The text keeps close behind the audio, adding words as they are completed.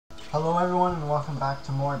Hello everyone and welcome back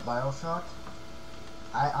to more Bioshock.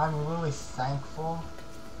 I'm really thankful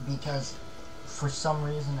because for some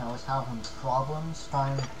reason I was having problems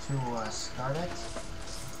trying to start it.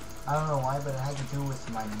 I don't know why, but it had to do with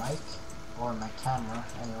my mic or my camera.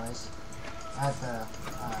 Anyways,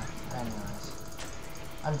 anyways,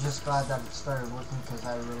 I'm just glad that it started working because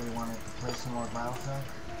I really wanted to play some more Bioshock.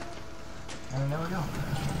 And there we go.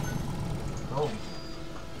 Boom.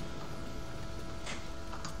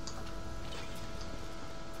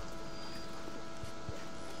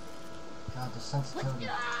 God, the sensitivity.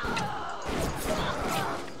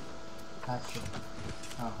 Actually,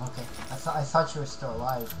 oh, okay. I thought you were still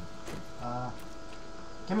alive.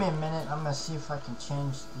 Give me a minute. I'm gonna see if I can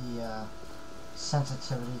change the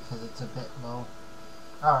sensitivity because it's a bit low.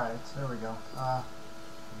 All right, there we go.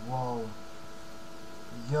 Whoa.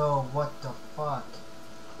 Yo, what the fuck?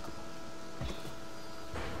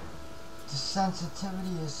 The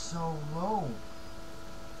sensitivity is so low.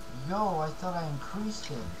 Yo, I thought I increased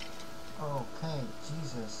it. Okay,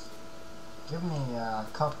 Jesus. Give me a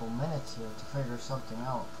couple minutes here to figure something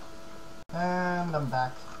out. And I'm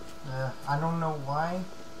back. I don't know why,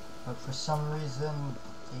 but for some reason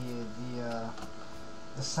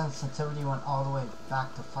the sensitivity went all the way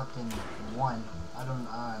back to fucking 1. I don't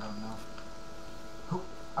know.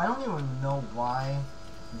 I don't even know why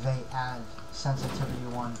they add sensitivity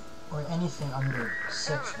 1 or anything under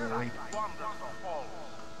 6 really.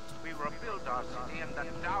 We rebuilt our city and the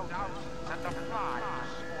doubters set a fly to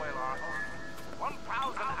spoil our home.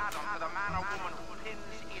 1,000 atoms to the man or woman who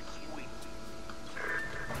pins its wings.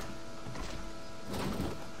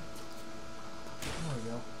 There we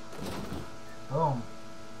go. Boom.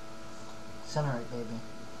 Incinerate, baby.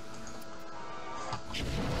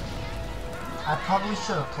 I probably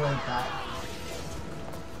should have played that.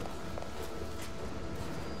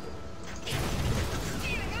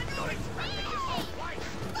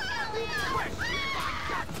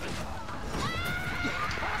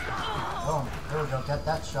 Oh, there we go, get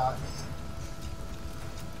that shot.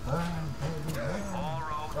 Burn, baby, burn. All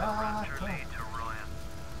roads lead to Ryan.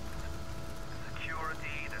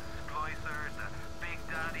 Security, the splicers, the big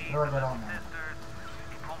daddy, the little sisters.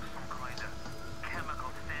 He pumps some kind of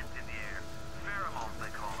chemical scent in the air. Pheromones,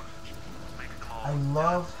 they call it. Makes them all... I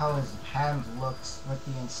love how his hand looks with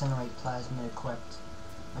the incinerate plasma equipped.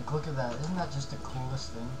 Like, look at that. Isn't that just the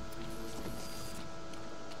coolest thing?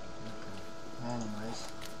 Okay. Anyways.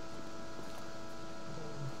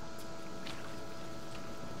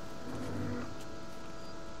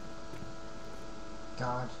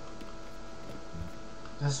 God.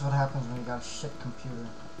 This is what happens when you got a shit computer.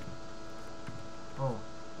 Oh.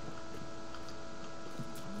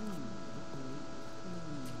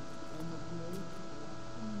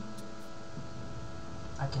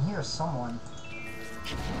 I can hear someone.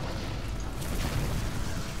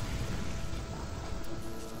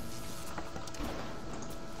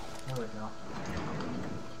 There we go.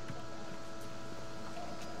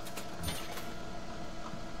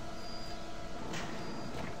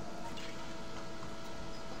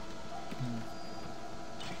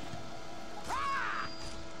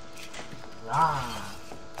 Ah.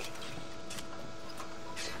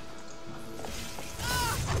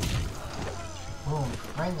 Boom,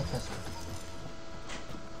 right in the kisser.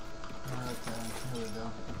 Alright, here we go.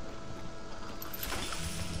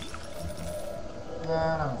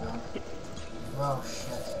 And I'm done. Oh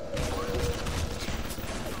shit.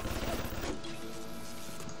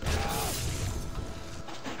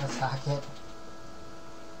 Let's hack it.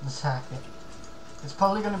 Let's hack it. It's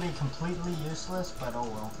probably gonna be completely useless, but oh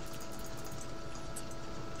well.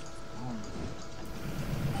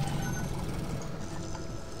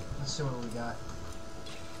 Let's see what we got.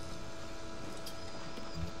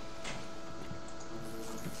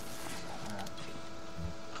 Alright.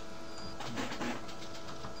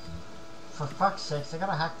 For fuck's sakes, I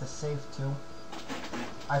gotta hack the safe too.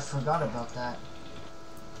 I forgot about that.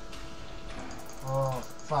 Oh,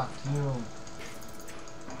 fuck you.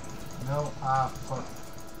 No, for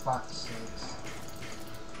fuck's sakes.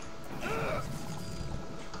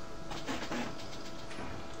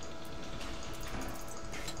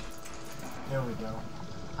 There we go.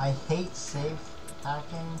 I hate safe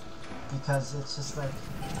hacking because it's just like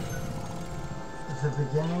the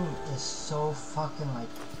beginning is so fucking like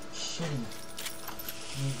shitty.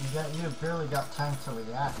 You barely got time to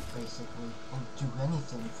react basically, or do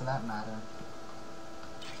anything for that matter.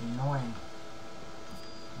 It's annoying.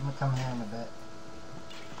 I'm gonna come here in a bit.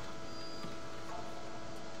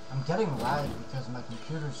 I'm getting lag because my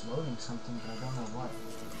computer's loading something, but I don't know what.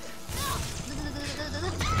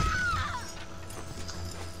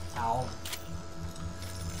 Ow.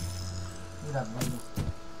 Look at that money.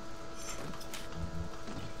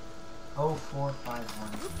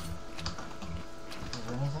 0451. Is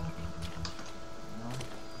there anything? No.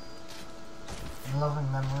 In loving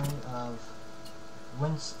memory of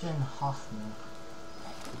Winston Hoffman.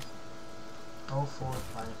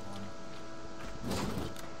 0451.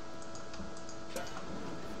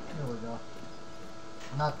 Here we go.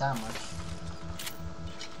 Not that much.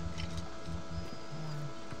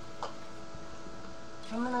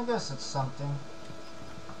 I mean, I guess it's something.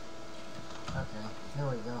 Okay, here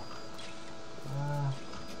we go.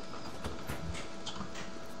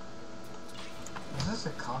 Is this a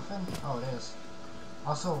coffin? Oh, it is.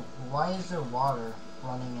 Also, why is there water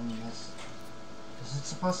running in this? Is it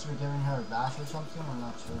supposed to be giving her a bath or something? I'm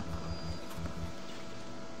not sure.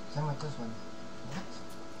 Same with this one. What?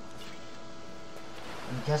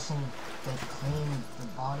 I'm guessing they clean the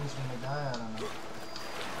bodies when they die? I don't know.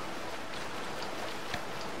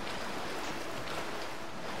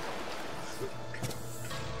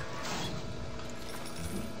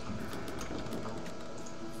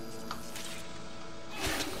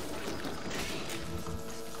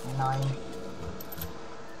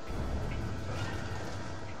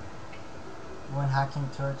 When hacking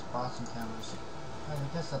turrets, bots, and cameras. I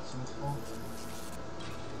guess that's useful.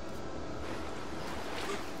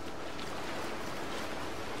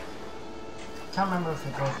 Can't remember if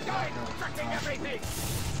it goes back or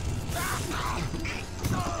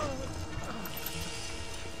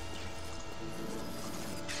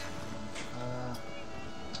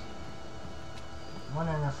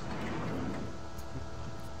wondering if...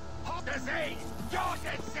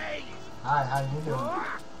 Hi, how you doing?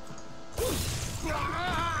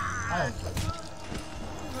 Hey.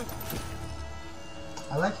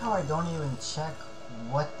 I like how I don't even check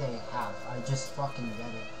what they have. I just fucking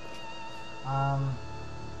get it. I'm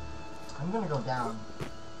gonna go down,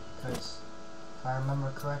 because if I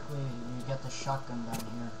remember correctly, you get the shotgun down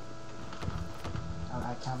here.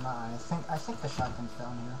 I think the shotgun's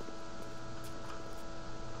down here.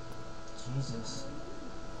 Jesus.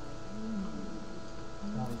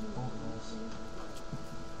 All these bolt holes.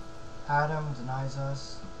 Adam denies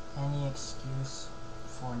us any excuse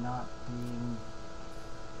for not being...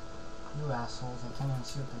 You assholes, I can't even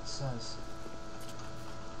see what that says.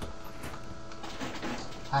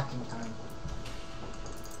 Hacking time.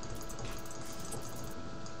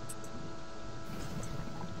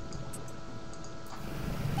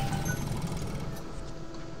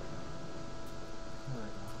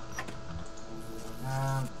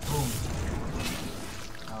 Boom.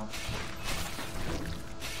 Oh.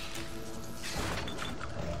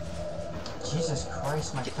 Jesus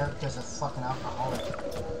Christ, my character's a fucking alcoholic.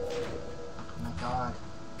 Oh my god.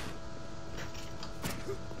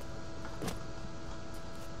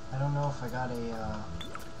 I don't know if I got a,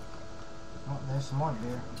 oh, there's some more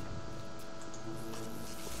beer.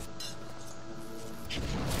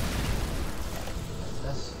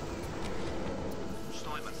 This.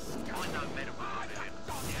 Steinman, I know medical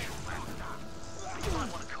civilian. You might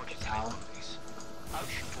want to concentrate on this.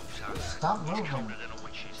 Ocean water Stop moving. is colder than a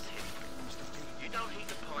witch's tip. You don't heat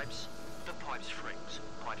the pipes freeze.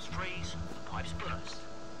 Pipes freeze, the pipes burst.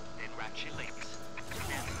 Then ratchet leaks.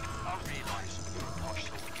 Now, I realise you're a posh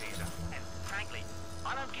sort of geezer, and frankly,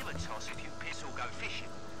 I don't give a toss if you piss or go fishing.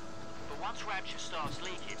 But once Rapture starts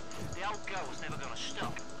leaking, the old girl's never gonna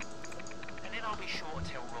stop. And then I'll be sure to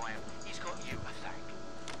tell Ryan he's got you to thank.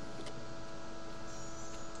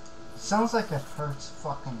 Sounds like it hurts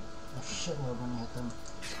fucking a shitload when you hit them.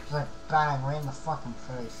 It's like bang, right in the fucking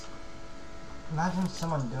face. Imagine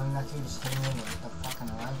someone doing that to you, just hitting you with the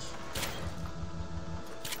fucking wrench.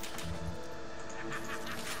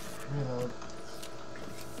 Reload.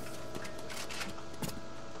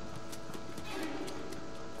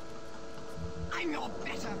 I'm your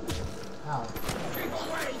better. Ow. Keep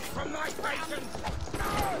away from my patients.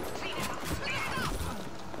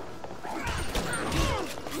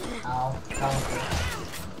 Ow. That was good.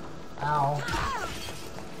 Ow.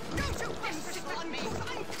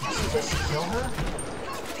 Did she just kill her?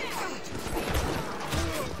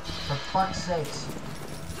 For fuck's sakes.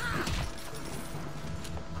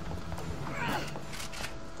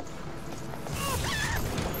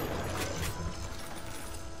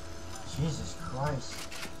 Jesus Christ.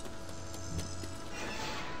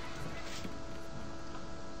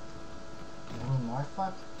 Any more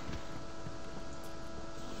fuck?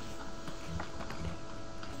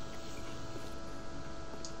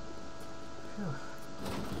 Phew.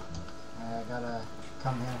 I gotta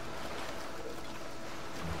come here.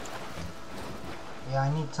 Yeah, I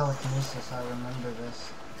need telekinesis, I remember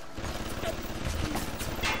this.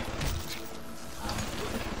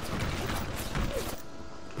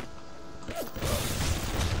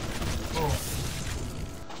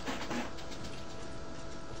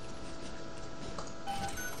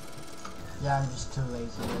 Yeah, I'm just too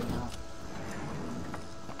lazy right now.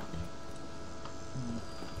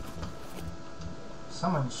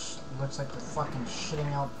 Someone looks like they're fucking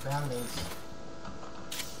shitting out band-aids.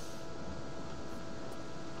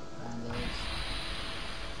 Band-aids.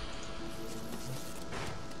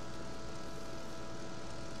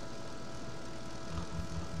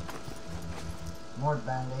 More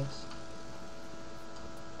band-aids.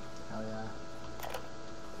 Hell yeah.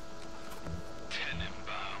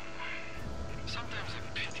 Tenenbaum. Sometimes I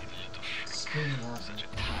pity the little freak. Such a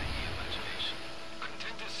tiny imagination.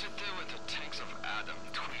 Content to sit there with the tanks of Adam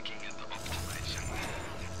tweaking and optimizing.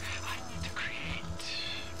 I need to create.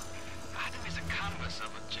 Adam is a canvas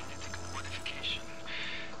of a genetic modification.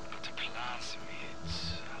 But the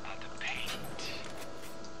plasmids are the paint.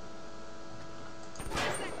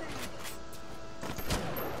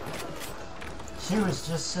 She was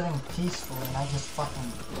just sitting peacefully and I just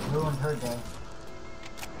fucking ruined her day.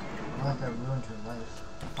 More like I ruined her life.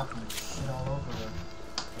 Fucking shit all over her.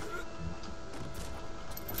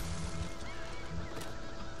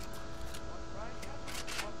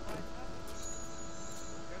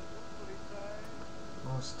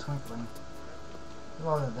 Oh, it's twinkling. Look at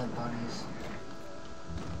all the dead bodies.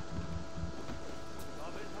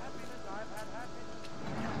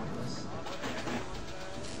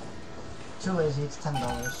 Too lazy, it's $10.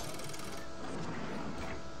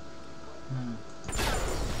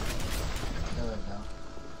 There we go.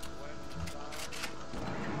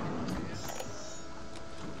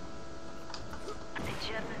 At the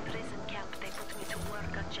German prison camp, they put me to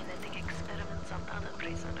work on genetic experiments on other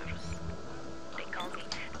prisoners. They call me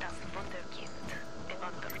das Wunderkind, the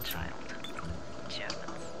wonder child.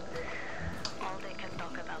 Germans. All they can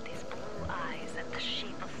talk about is blue eyes and the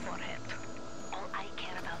shape of forehead. All I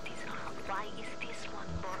care about is why is this one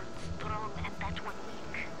born strong and that one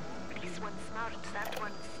weak? This one smart, that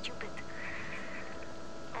one stupid.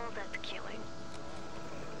 All that killing.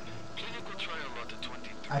 Clinical trial lot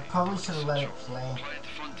 23. I probably should have let it play. Applied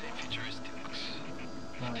Fonte futuristics.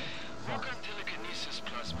 But, Work on telekinesis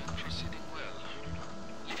plasmid proceeding well.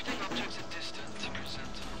 Lifting objects at distance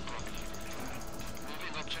present no problem.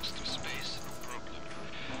 Moving objects to space, no problem.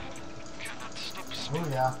 Cannot stop spinning oh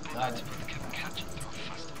yeah, got bullets, it. but can catch it to a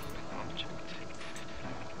fast-moving object.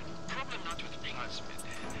 Problem not with plasmid.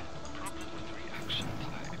 Problem with reaction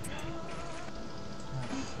time.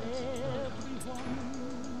 Oh, shit.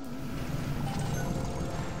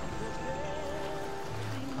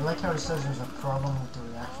 I like how it says there's a problem with the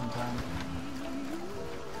reaction time.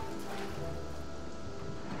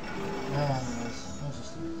 Yeah, anyways,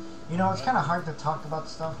 interesting. You know, it's kind of hard to talk about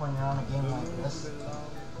stuff when you're on a game like this.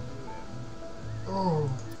 Oh,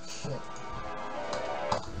 shit.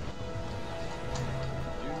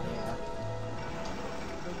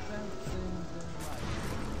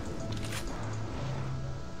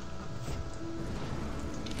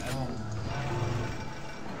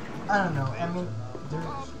 I don't know, I mean,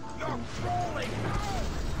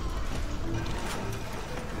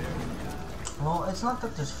 well, it's not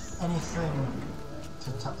that there's anything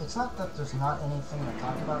to talk, it's not that there's not anything to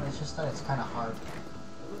talk about, it's just that it's kind of hard.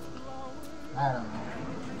 I don't know.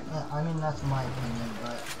 Yeah, I mean, that's my opinion,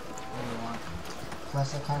 but what do you want?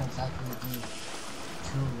 Plus, I can't exactly be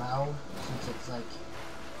too loud, since it's like,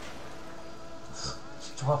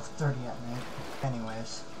 it's 12:30 at night.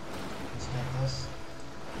 Anyways, let's get this.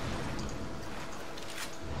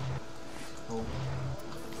 Cool.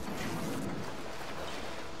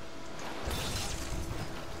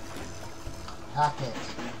 Hack it.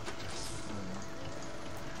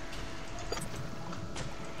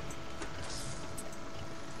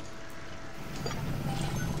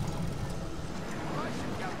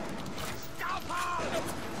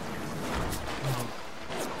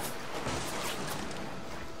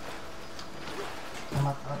 Come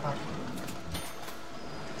up, up, up.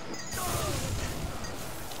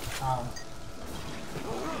 Ow.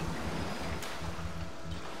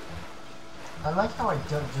 I like how I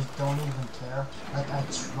just don't even care. Like, I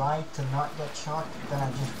try to not get shocked, then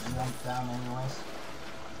I just jump down anyways.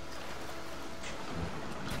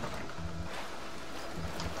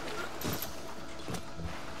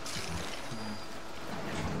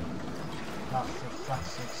 Oh, for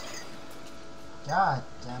fuck's sake. God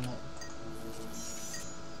damn it.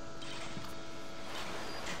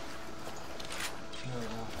 Here we go.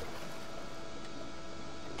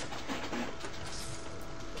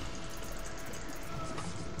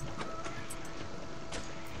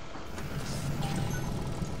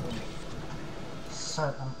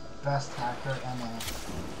 I'm best hacker NA.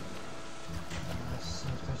 Let's see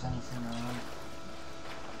if there's anything around.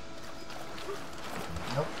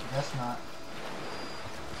 Nope, guess not.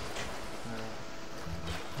 Alright.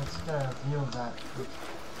 let's get a view of that.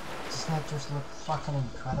 Doesn't that just look fucking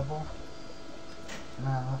incredible?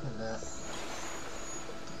 Man, look at that.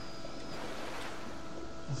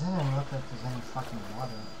 It doesn't look like there's any fucking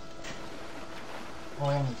water.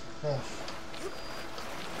 Or any fish.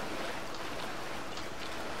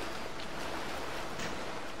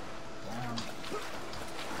 Damn.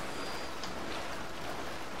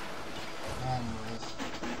 Anyways.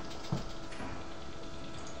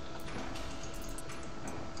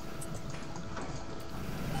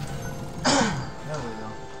 There we go.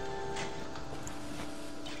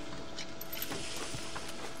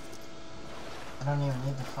 I don't even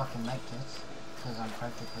need the fucking med kits, because I'm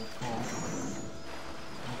practically full.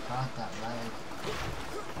 Oh god, that lag.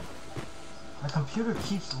 My computer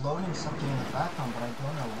keeps loading something in the background, but I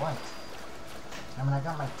don't know what. I mean, I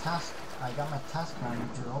got my task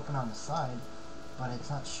manager open on the side, but it's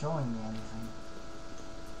not showing me anything.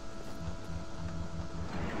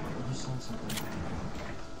 Did you see something?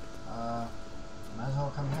 Might as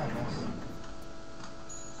well come here, I guess.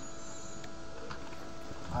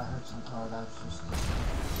 I heard something. Oh, that's just this.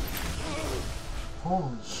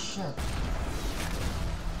 Holy shit.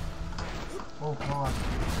 Oh god.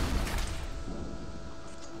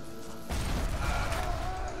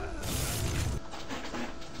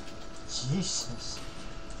 Jesus.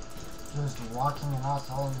 Just walking and all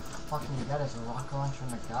you fucking get is a rocket launcher in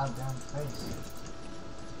the goddamn face.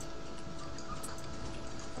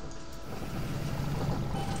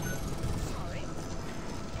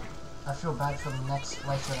 I feel bad for the next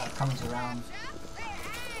slicer that comes around.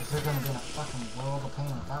 Because they're gonna be in a fucking world of pain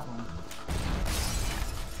with that one.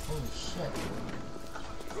 Holy shit.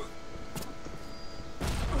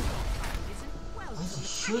 What is he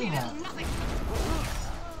shooting at?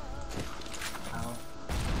 Ow.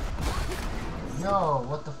 Yo,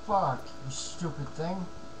 what the fuck? You stupid thing.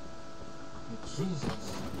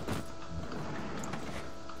 Jesus.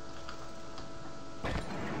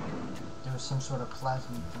 There was some sort of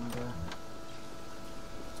plasma thing there.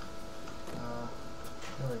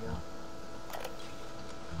 There we go.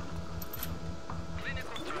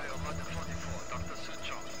 Clinical trial Lot 44, Dr.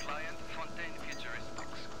 Suchong, client Fontaine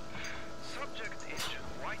Futuristics. Subject is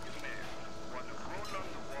white male, one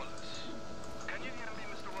Roland Wallace. Can you hear me,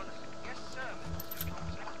 Mr. Wallace? Yes, sir, Mr.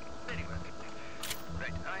 Thompson. Very well.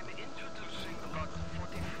 Right, I'm introducing Lot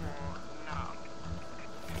 44 now.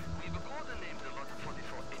 We've codenamed the Lot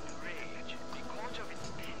 44 Enrage because of its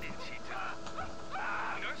tendency to...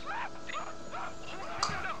 Nurse?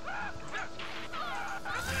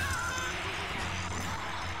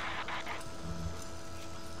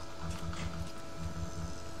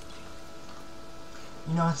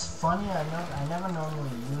 You know, it's funny, I never normally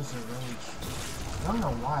use a rage. I don't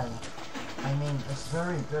know why. I mean, it's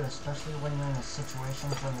very good, especially when you're in a situation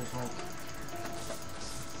where there's like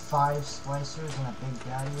 5 splicers and a big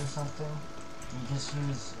daddy or something. You just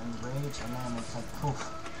use enrage and then it's like poof,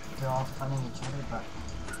 they're all fighting each other, but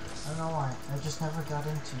I don't know why. I just never got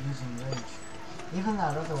into using rage. Even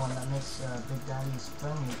that other one that makes big daddies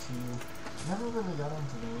friendly to you, never really got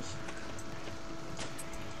into those.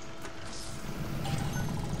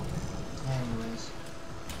 Anyways.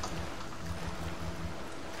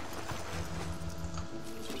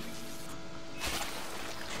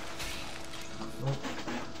 Oh.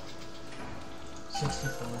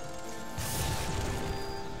 64.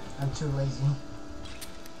 I'm too lazy.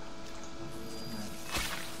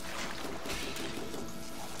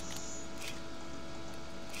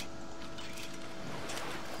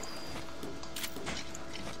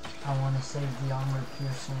 I want to save the armor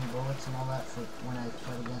piercing bullets and all that for when I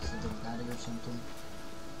fight against the big daddy or something.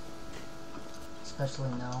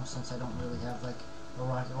 Especially now, since I don't really have like a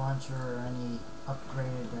rocket launcher or any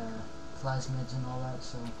upgraded plasmids and all that,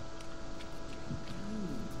 so.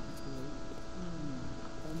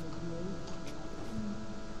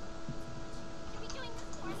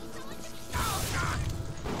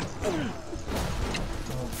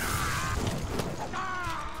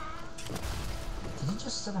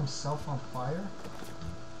 Set himself on fire?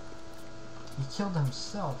 He killed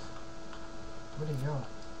himself. Where'd he go?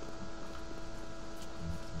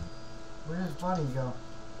 Where'd his body go?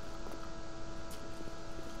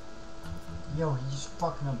 Yo, he just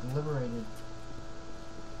fucking obliterated.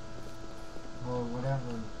 Or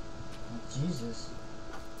whatever. Like, Jesus.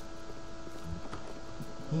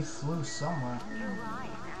 He flew somewhere.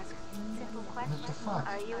 What the fuck?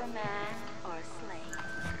 Are you a man or a slave?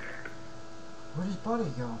 Where'd his body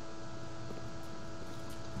go?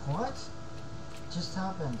 What just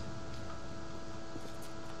happened?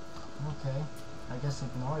 Okay, I guess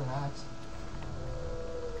ignore that.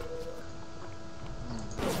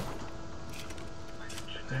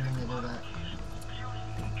 Didn't mean to do that.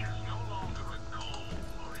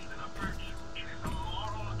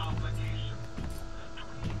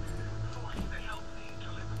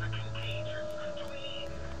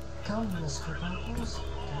 Come, Mr. Buckles.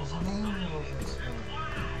 There's an angel over this way.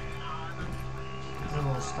 A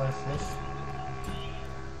little starfish.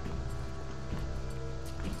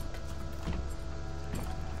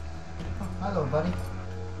 Oh, hello, buddy.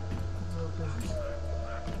 Little fishes.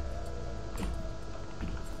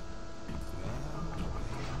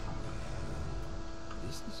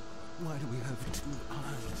 Why do we have two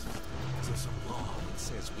eyes? There's a law that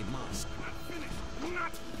says we must.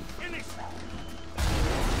 Not finished!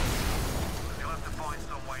 You'll have to find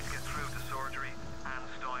some way to get through to surgery and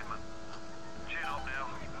Steinman. Chin up now.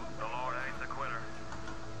 The Lord hates a quitter.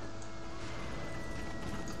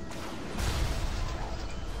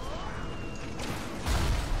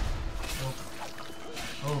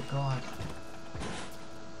 Oh god.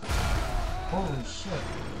 Holy shit.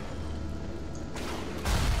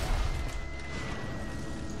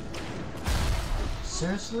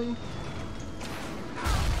 Seriously?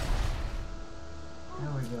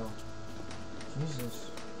 There we go. Jesus.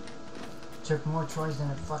 Took more tries than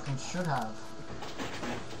it fucking should have.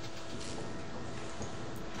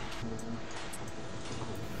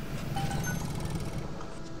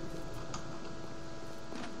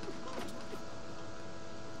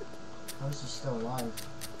 How is he still alive?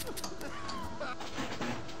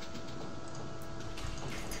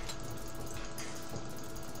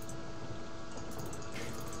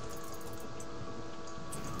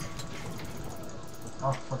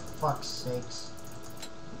 Oh, for fuck's sakes.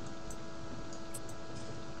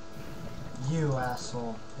 You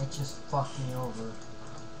asshole. It just fucked me over.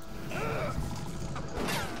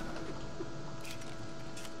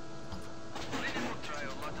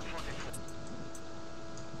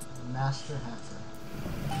 Master hacker.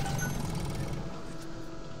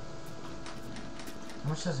 How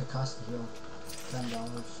much does it cost to heal?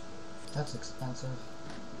 $10. That's expensive.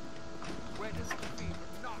 Where does the fever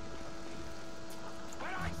not come in?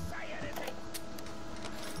 When I say anything!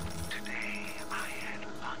 Today I had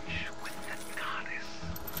lunch with the goddess.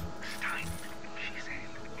 Steinman, she said,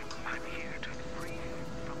 I'm here to free you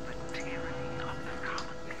from the tyranny of the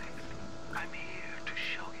commonplace. I'm here to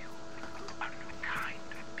show you a new kind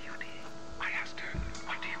of beauty. I asked her,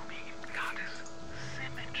 what do you mean, goddess?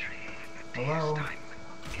 Symmetry. Hello? Dear Steinman,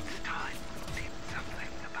 it's time we did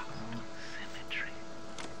something about symmetry.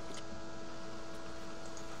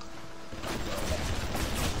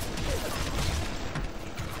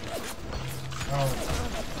 Oh.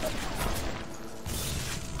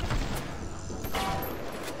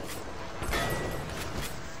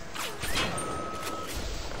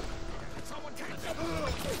 Someone take the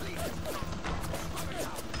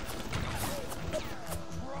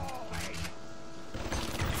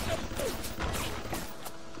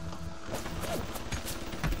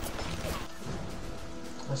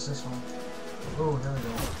What's this one? Oh, here we go.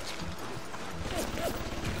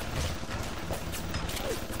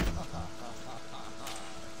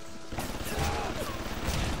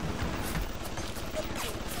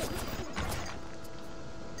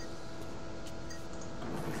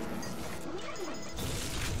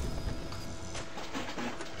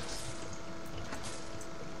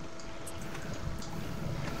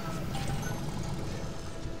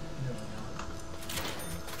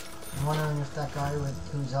 I'm wondering if that guy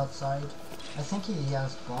who's outside, I think he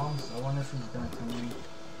has bombs. I wonder if he's gonna come in.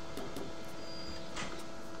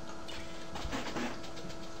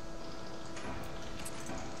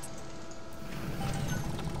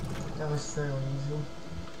 That was fairly easy.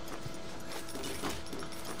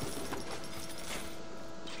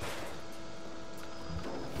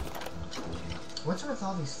 What's with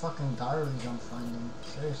all these fucking diaries I'm finding?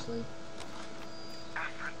 Seriously.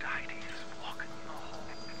 Aphrodite's walking the hall,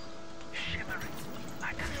 shimmering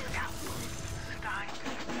like a scalpel. Stein,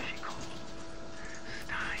 she called.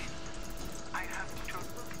 Stein, I have to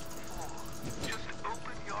look for. Just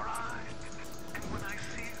open your eyes. And when I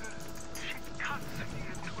see her, she cuts me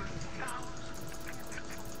into 1,000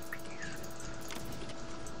 beautiful pieces.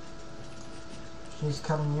 She's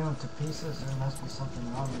cutting you into pieces. There must be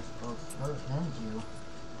something wrong with both her and you.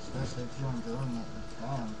 Especially if you're enjoying it.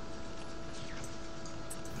 Damn.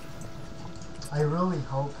 I really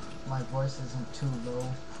hope my voice isn't too low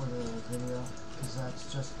for the video, because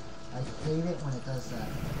that's just, I hate it when it does that.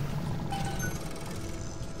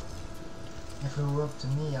 If it were up to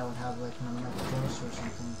me, I would have like my mic closer or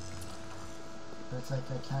something. But it's like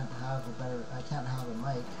I can't have a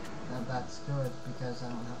mic that's good because I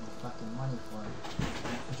don't have the fucking money for it,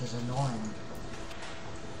 which is annoying.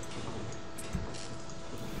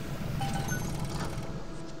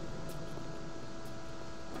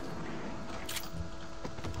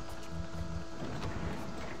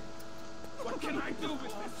 do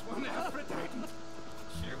with this one, Aphrodite?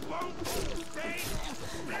 She won't stay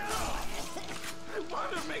still! I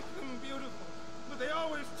want to make them beautiful, but they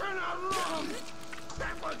always turn out wrong!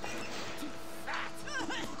 That was too fat!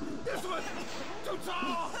 This was too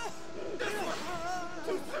tall! This was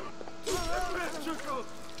too symmetrical!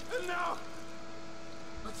 And now...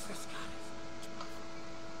 what's this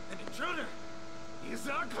guy? An intruder! He's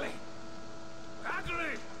ugly!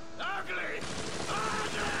 Ugly! Ugly!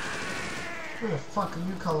 Ugly! Who the fuck are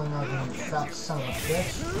you calling ugly, you fat son of a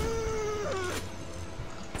bitch?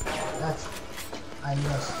 That's... I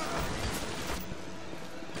missed.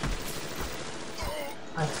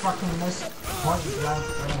 I fucking missed point blank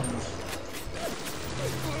range.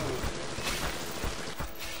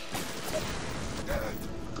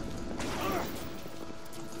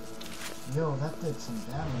 Yo, that did some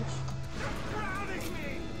damage.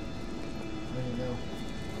 Where'd he go?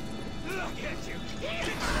 Look at you!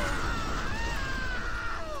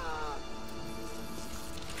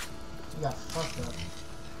 You got fucked up.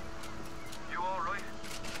 You alright?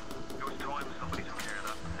 It was time somebody took care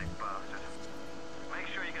of that sick bastard. Make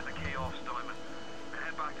sure you get the key off Steinman and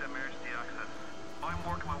head back to emergency access. I'm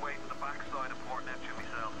working my way to the backside of Port Neptune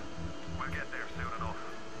myself. We'll get there soon enough.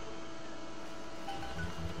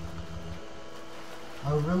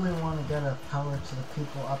 I really want to get a power to the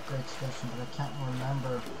people upgrade station, but I can't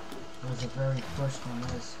remember where the very first one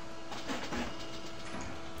is.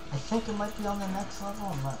 I think it might be on the next level,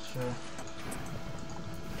 I'm not sure.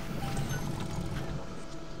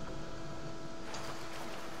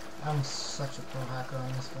 I'm such a pro hacker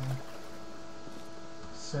on this game.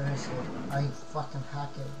 Seriously, I fucking hack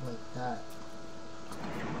it like that.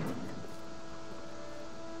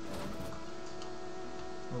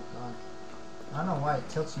 Oh god. I don't know why it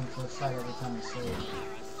tilts me to the side every time I say it.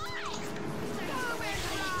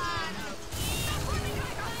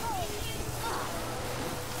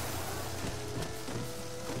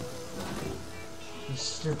 You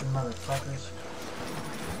stupid motherfuckers.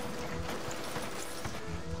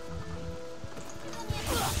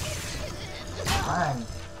 Bang!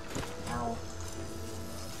 Ow.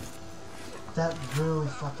 That really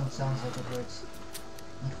fucking sounds like it hurts.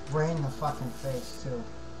 Like right in the fucking face too.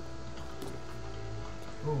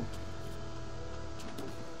 Ooh.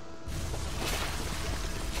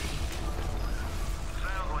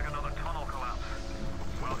 Sounds like another tunnel collapse.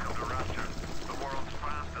 Welcome to Rapture, the world's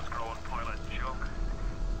fastest growing pilot joke.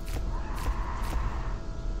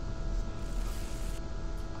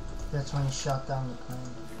 That's when he shot down the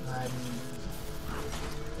plane. I mean...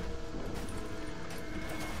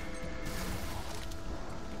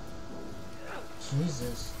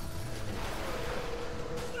 Jesus.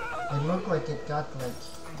 It looked like it got like...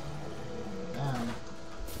 Damn.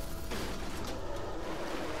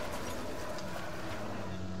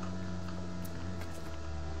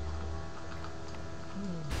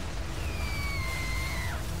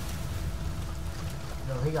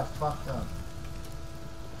 Yo, he got fucked up.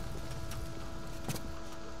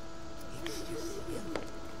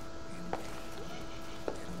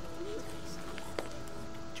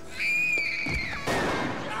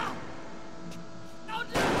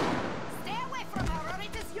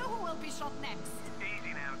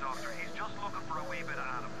 Easy now, Doctor. He's just looking for a wee bit of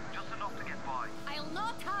Adam. Just enough to get by. I'll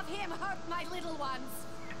not have him hurt my little ones.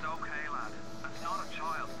 It's okay, lad. That's not a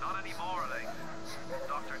child. Not anymore, it ain't.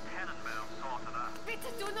 Dr. Tenenbaum saw to that.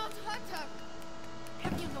 Bitte do not hurt her.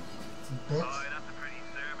 Have you no heart? Bitch. Aye, that's a pretty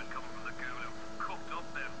sermon coming from the ghoul who cooked up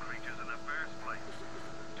them creatures in the first place.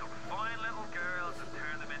 Took fine little girls and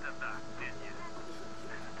turned them into that, didn't you?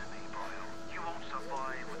 Listen to me, Boyle. You won't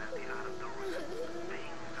survive without the Adam doors.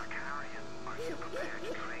 Things are carrying. Are you prepared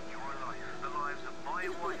to trade your life, the lives of my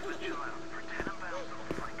wife and child, for Tenenbaum's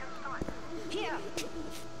little Frankenstein? Here.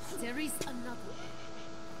 There is another.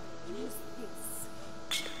 Use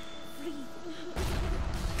this. Breathe.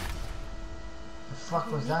 The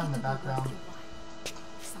fuck was that in the background?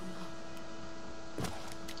 Somehow.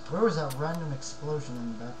 Where was that random explosion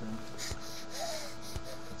in the background?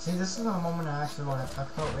 See, this is the moment I actually want to talk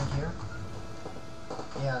about right here.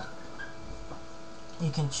 Yeah.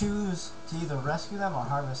 You can choose to either rescue them or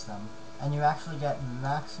harvest them. And you actually get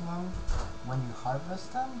maximum when you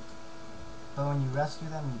harvest them. But when you rescue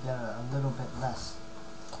them, you get a little bit less.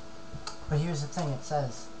 But here's the thing, it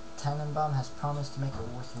says, Tenenbaum has promised to make it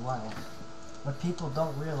worth your while. What people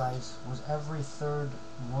don't realize was every third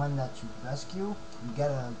one that you rescue, you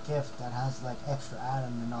get a gift that has like extra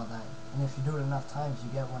Adam and all that. And if you do it enough times,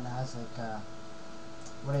 you get one that has like,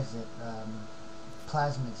 what is it,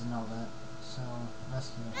 plasmids and all that. So,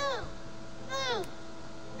 rescue. No! No!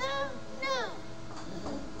 No! No!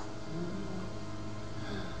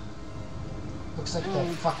 Looks looks like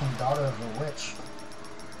the fucking daughter of a witch.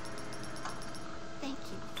 Thank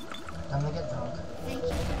you. Time to get drunk. Thank you.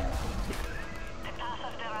 The path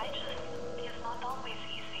of the righteous is not always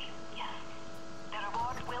easy, yes. The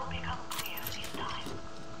reward will become clear in time.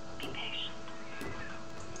 Be patient.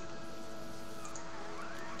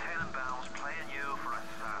 Tenenbaum's playing you for a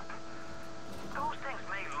sap. Those things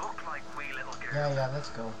may look like wee little girls. Yeah, let's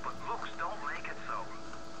go. But looks don't make it so.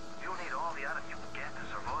 You need all the Adam you can get to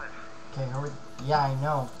survive. Okay, hurry. Yeah, I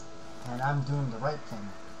know. And I'm doing the right thing.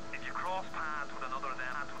 If you cross paths with another of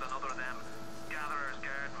them, gatherers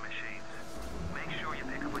garden machines, make sure you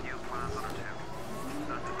pick up a new plant or two.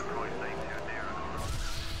 That's at the price they too dear.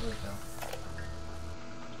 Here we go.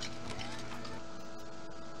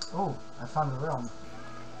 Oh, I found the realm.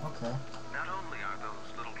 Okay. Not only are those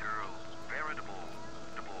little girls veritable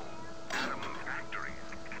Adam factories,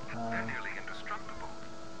 they're nearly indestructible.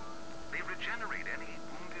 They regenerate any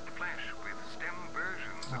wounded flesh with stem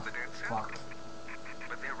versions of the dead cell. Fuck.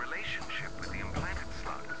 But their relationship with the implanted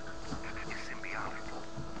slugs is symbiotic.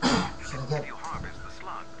 Should I get... If you harvest the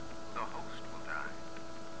slug, the host will die.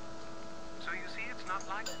 So you see, it's not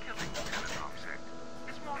like killing the Tenenbaum sect.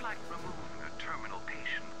 It's more like removing a terminal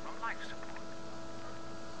patient from life support.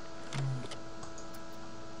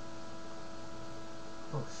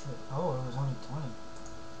 Oh shit. Oh, it was only 20.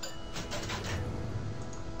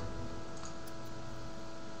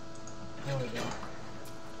 There we go.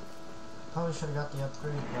 Probably should have got the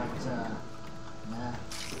upgrade, but nah.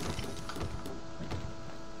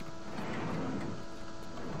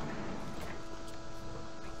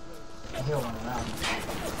 I hear one around.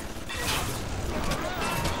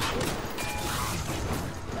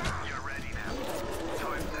 You're ready now.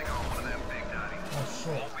 Time to take on one of them big daddies. Oh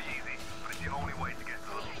shit. Won't be easy, but it's the only way to get to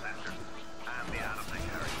little sister. And the Adam they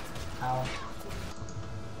carry. Ow.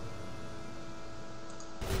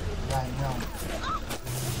 Yeah, I know.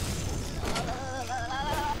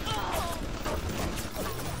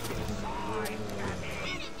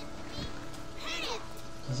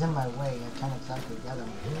 He's in my way. I can't exactly get him.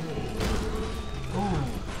 Ooh.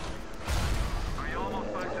 Are you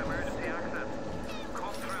almost back to emergency access?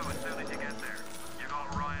 Come through as soon as you get there. You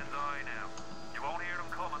got Ryan's eye now. You won't hear them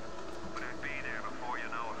coming, but it'll be there before you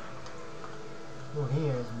know it. Ooh, he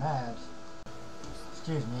is mad.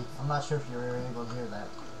 Excuse me. I'm not sure if you were able to hear that.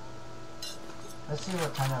 Let's see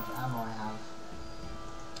what kind of ammo I have.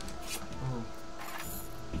 Ooh.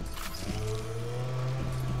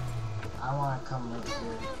 I want to come right here.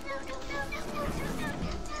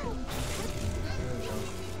 There we go.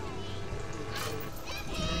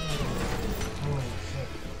 Holy shit.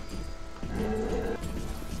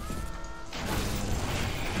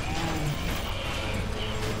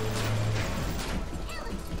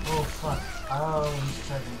 Oh fuck. Oh, he's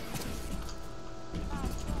charging.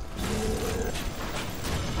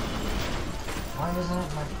 Why isn't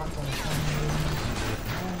it my fucking thing?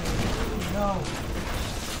 No!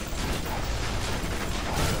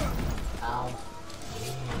 Ow.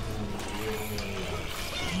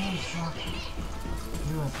 Oh fuck.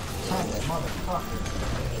 You intense motherfucker.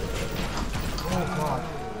 Oh god.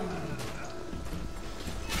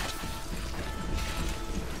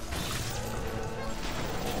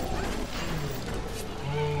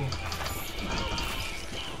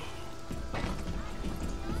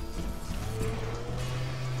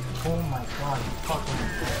 Oh my god, you fucking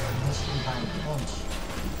missed me by an inch.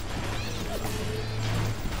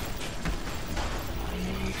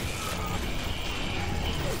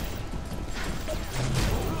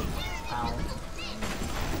 Ow.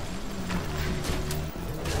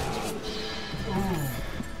 Ooh.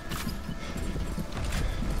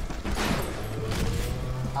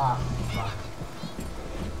 Ah, fuck.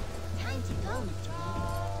 Time to go.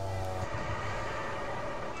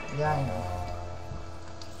 Yeah, I know.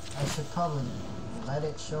 I should probably let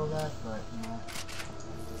it show that, but no.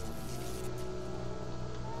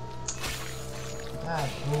 God,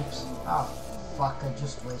 oops. Oh, fuck, I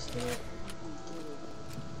just wasted it.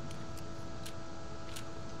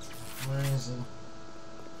 Where is he?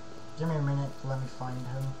 Give me a minute to let me find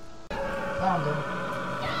him. Found him.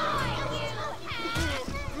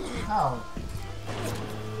 Oh.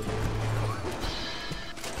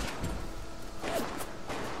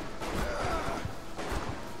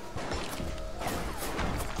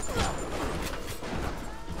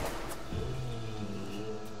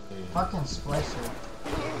 Fucking splicer.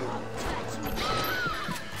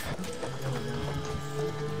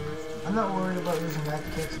 I'm not worried about using that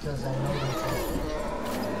kits because I know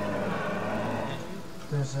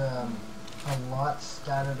there's a lot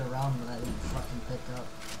scattered around that I didn't fucking pick up.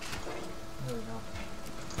 There we go.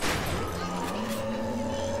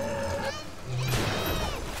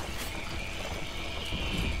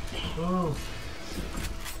 Ooh.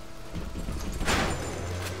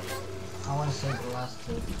 I want to save the last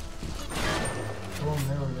two. Boom,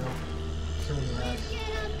 there we go. See what he has.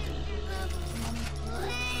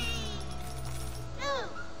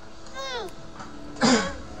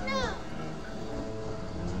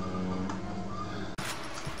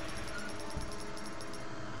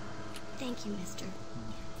 Thank you, mister.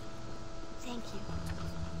 Thank you.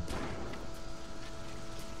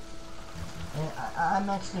 And I'm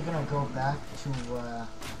actually gonna go back to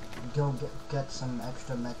go get some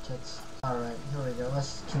extra medkits. Alright, here we go.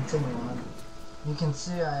 Let's continue on. You can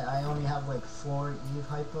see I only have like 4 Eve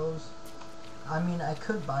hypos. I mean, I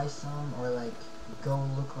could buy some or like go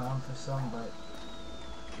look around for some, but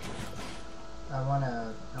I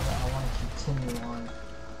wanna continue on.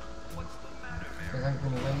 Because I've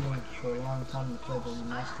been waiting for a long time to play the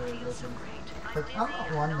Remastered edition. Like, I'm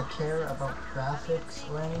not one to care about graphics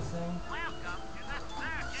or anything.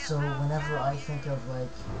 So whenever I think of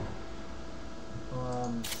like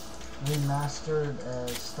remastered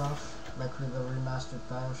stuff, like the remastered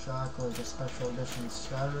Bioshock or the special edition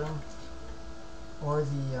Skyrim, or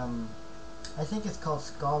the I think it's called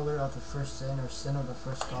Scholar of the First Sin or Sin of the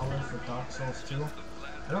First Scholar for Dark Souls 2.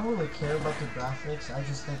 I don't really care about the graphics. I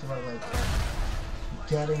just think about like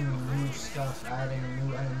getting new stuff, adding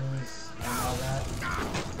new enemies and all that.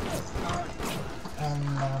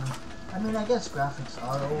 And I mean, I guess graphics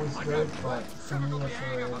are always good, but for me, for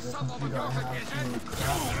the computer I have to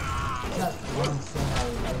craft, it's not one thing I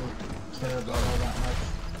really care about all that much.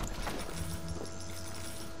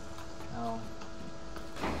 Oh.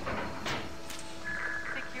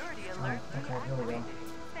 Security alert. Okay, here we go.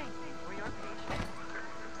 Thanks for your patience.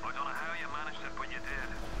 I don't know how you managed it, but you did.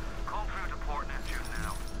 Come through to Port Neptune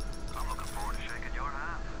now. I'm looking forward to shaking your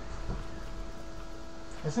hand.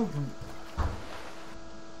 I think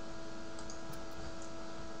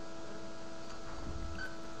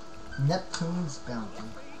Neptune's Bounty.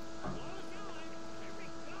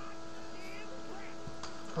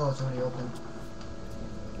 Oh, it's already open.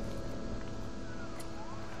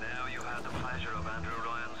 Now you had the pleasure of Andrew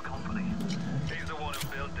Ryan's company. He's the one who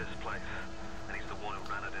built this place, and he's the one who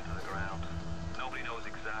ran it into the ground. Nobody knows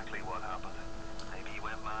exactly what happened. Maybe he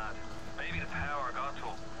went mad. Maybe the power got to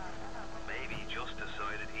him. Maybe he just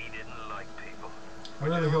decided he didn't like people. I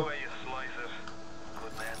really hope. Whichever way you slice it,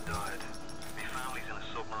 good men died. My family's in a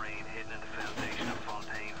submarine hidden in the foundation of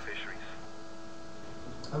Fontaine Fisheries.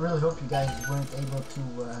 I really hope you guys weren't able to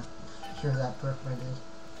hear that perfectly.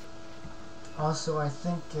 Also, I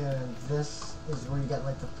think this is where you get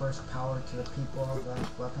like the first power to the people of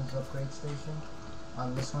the weapons upgrade station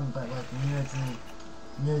on this one, but like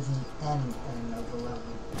near the end of the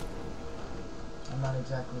level. I'm not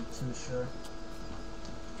exactly too sure.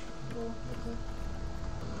 Oh, okay.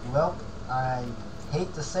 Well, I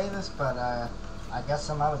hate to say this, but I guess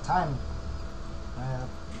I'm out of time.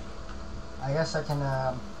 I guess I can.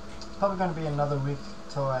 It's probably going to be another week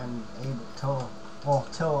till I'm able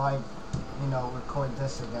till I, record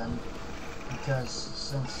this again, because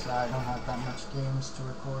since I don't have that much games to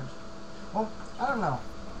record. Well, I don't know.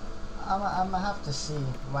 I'm gonna have to see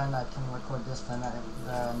when I can record this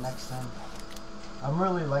next time. I'm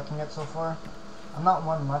really liking it so far. I'm not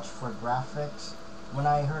one much for graphics. When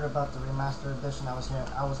I heard about the remastered edition, I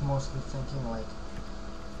was mostly thinking like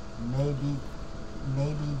maybe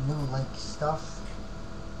new like stuff.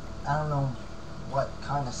 I don't know what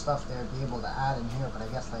kind of stuff they'd be able to add in here, but I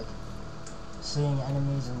guess like seeing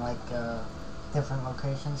enemies in like different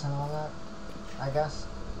locations and all that. I guess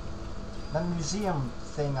that museum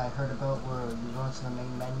thing I heard about, where you go into the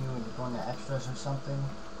main menu and you go into extras or something,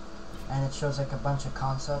 and it shows like a bunch of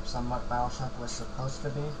concepts on what Bioshock was supposed to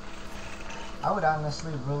be. I would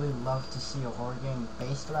honestly really love to see a horror game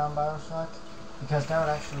based around Bioshock, because that would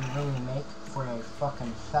actually really make for a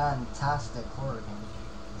fucking fantastic horror game.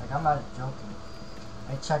 Like, I'm not joking.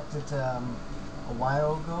 I checked it a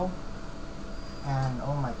while ago, and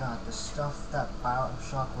oh my god, the stuff that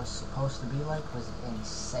Bioshock was supposed to be like was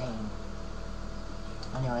insane.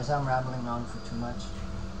 Anyways, I'm rambling on for too much.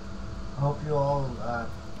 I hope you all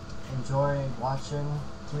enjoy watching.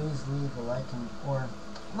 Please leave a like, or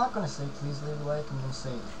I'm not going to say please leave a like, I'm going to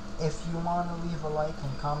say if you want to leave a like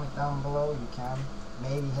and comment down below, you can.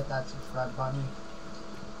 Maybe hit that subscribe button.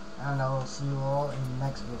 And I will see you all in the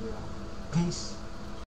next video. Peace.